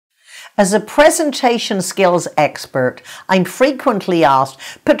As a presentation skills expert, I'm frequently asked,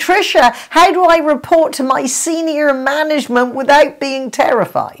 Patricia, how do I report to my senior management without being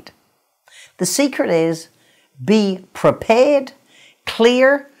terrified? The secret is be prepared,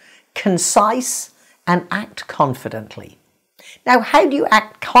 clear, concise, and act confidently. Now, how do you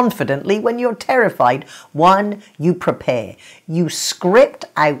act confidently when you're terrified? One, you prepare. You script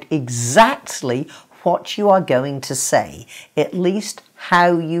out exactly what you are going to say, at least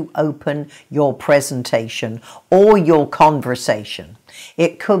how you open your presentation or your conversation.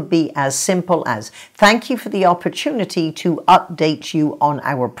 It could be as simple as, thank you for the opportunity to update you on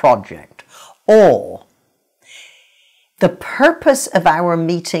our project. Or, the purpose of our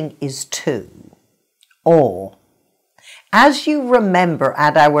meeting is to. Or, as you remember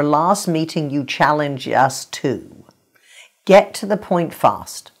at our last meeting, you challenged us to. Get to the point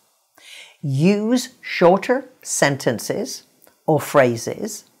fast. Use shorter sentences or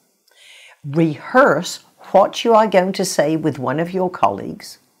phrases. Rehearse what you are going to say with one of your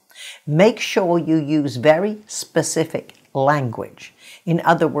colleagues. Make sure you use very specific language. In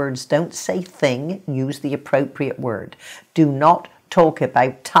other words, don't say thing, use the appropriate word. Do not talk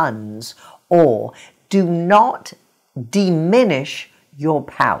about tons, or do not diminish your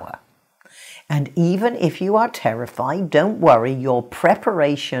power. And even if you are terrified, don't worry, your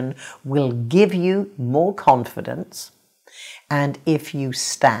preparation will give you more confidence. And if you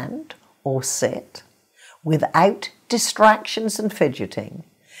stand or sit without distractions and fidgeting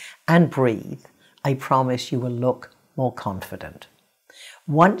and breathe, I promise you will look more confident.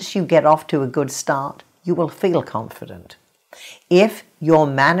 Once you get off to a good start, you will feel confident. If your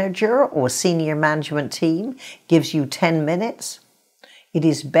manager or senior management team gives you 10 minutes, it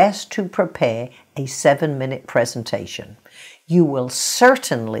is best to prepare a 7-minute presentation. You will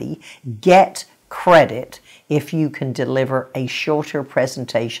certainly get credit if you can deliver a shorter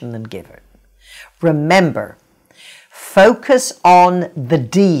presentation than give it. Remember, focus on the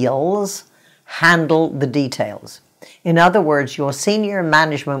deals, handle the details. In other words, your senior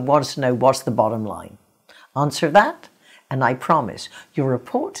management wants to know what's the bottom line. Answer that, and I promise your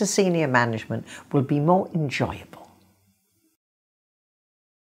report to senior management will be more enjoyable.